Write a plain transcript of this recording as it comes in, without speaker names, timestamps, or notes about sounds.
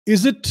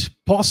is it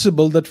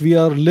possible that we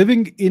are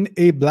living in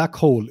a black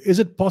hole? Is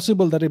it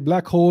possible that a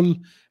black hole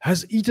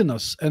has eaten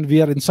us and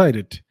we are inside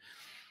it?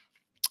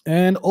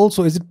 And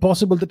also, is it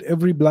possible that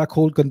every black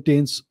hole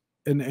contains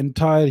an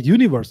entire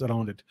universe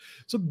around it?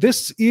 So,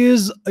 this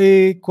is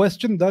a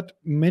question that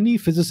many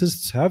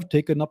physicists have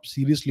taken up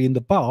seriously in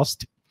the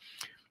past.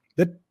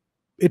 That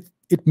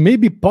it may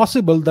be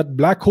possible that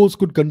black holes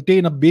could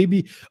contain a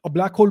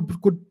black hole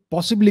could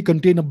possibly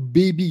contain a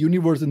baby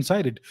universe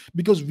inside it,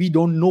 because we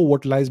don't know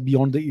what lies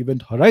beyond the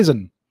event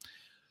horizon.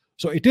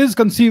 So it is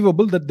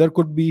conceivable that there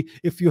could be,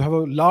 if you have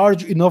a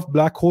large enough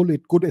black hole,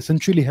 it could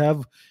essentially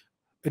have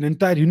an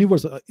entire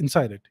universe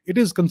inside it. It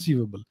is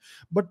conceivable.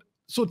 But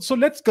so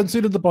let's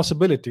consider the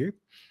possibility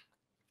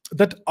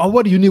that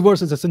our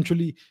universe is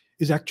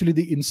actually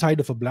the inside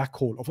of a black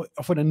hole,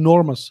 of an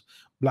enormous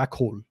black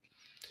hole.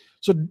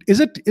 So is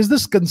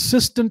this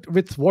consistent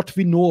with what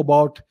we know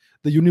about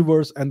the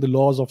universe and the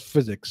laws of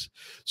physics?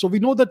 So we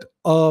know that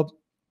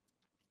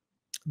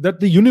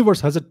the universe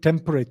has a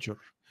temperature.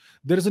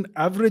 There is an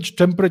average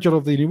temperature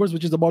of the universe,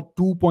 which is about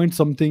 2 point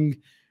something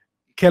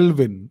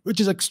Kelvin,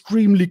 which is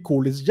extremely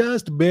cold. It's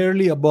just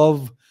barely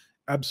above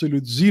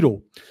absolute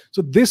zero.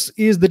 So this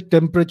is the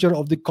temperature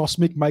of the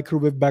cosmic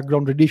microwave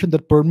background radiation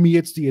that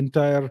permeates the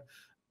entire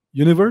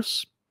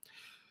universe.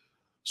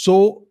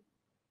 So,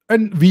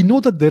 and we know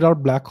that there are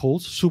black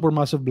holes,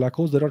 supermassive black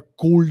holes, that are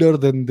colder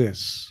than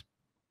this,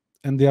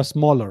 and they are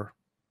smaller.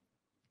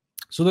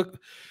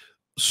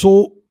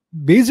 So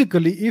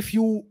basically,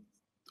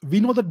 we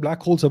know that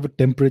black holes have a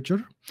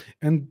temperature,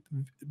 and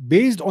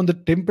based on the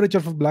temperature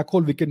of a black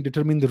hole, we can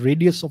determine the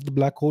radius of the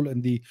black hole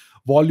and the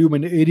volume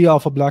and area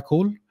of a black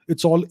hole.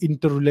 It's all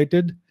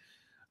interrelated,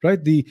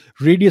 right? The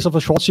radius of a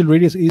Schwarzschild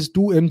radius is 2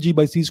 mg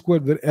by c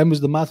squared, where m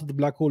is the mass of the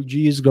black hole,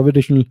 g is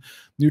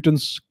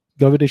Newton's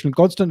gravitational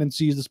constant, and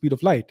c is the speed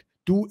of light.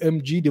 2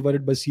 mg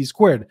divided by c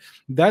squared.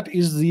 That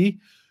is the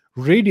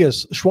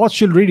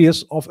Schwarzschild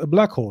radius of a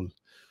black hole.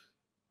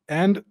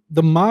 And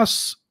the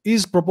mass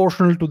is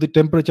proportional to the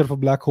temperature of a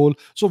black hole.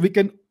 So we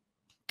can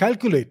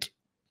calculate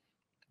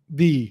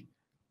the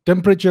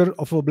temperature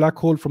of a black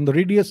hole from the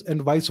radius,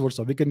 and vice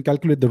versa. We can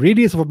calculate the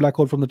radius of a black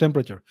hole from the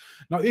temperature.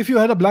 Now, if you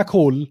had a black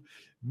hole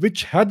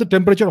which had the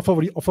temperature of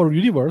our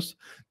universe,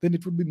 then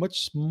it would be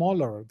much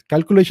smaller. The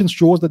calculation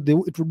shows that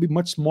it would be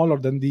much smaller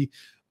than the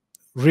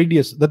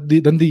radius,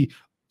 than the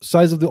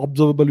size of the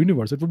observable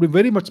universe. It would be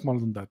very much smaller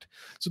than that.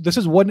 So this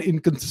is one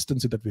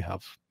inconsistency that we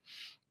have.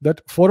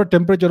 That for a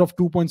temperature of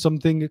 2 point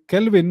something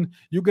Kelvin,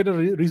 you get a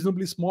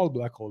reasonably small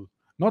black hole,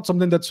 not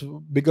something that's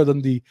bigger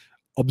than the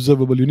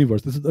observable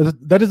universe.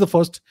 That is the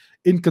first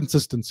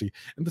inconsistency.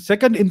 And the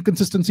second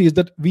inconsistency is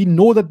that we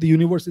know that the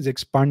universe is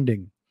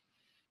expanding.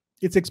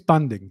 It's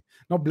expanding.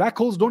 Now, black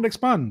holes don't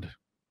expand,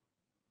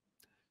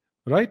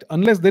 right?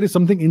 Unless there is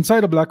something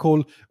inside a black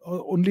hole,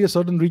 only a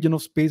certain region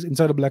of space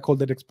inside a black hole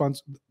that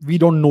expands. We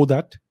don't know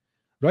that,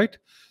 right?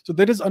 So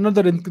there is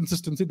another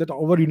inconsistency, that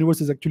our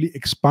universe is actually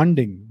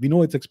expanding. We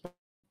know it's expanding.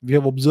 We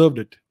have observed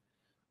it.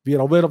 We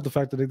are aware of the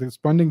fact that it's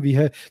expanding.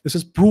 This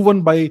is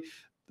proven by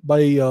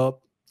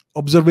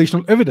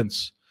observational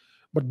evidence.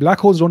 But black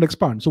holes don't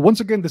expand. So once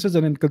again, this is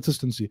an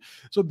inconsistency.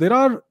 So there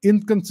are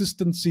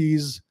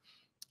inconsistencies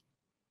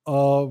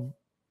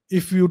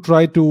if you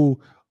try to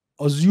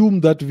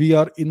assume that we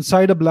are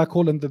inside a black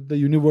hole and that the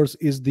universe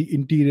is the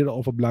interior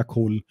of a black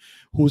hole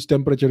whose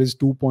temperature is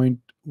 2 point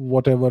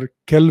whatever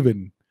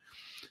Kelvin.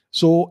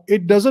 So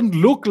it doesn't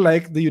look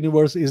like the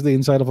universe is the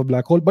inside of a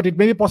black hole, but it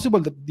may be possible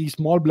that these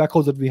small black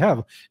holes that we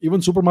have, even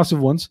supermassive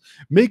ones,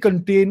 may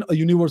contain a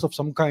universe of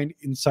some kind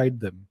inside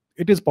them.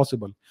 It is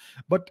possible.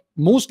 But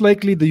most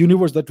likely the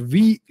universe that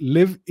we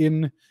live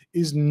in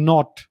is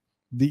not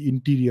the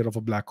interior of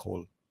a black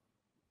hole,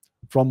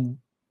 from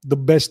the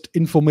best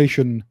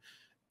information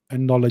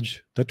and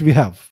knowledge that we have.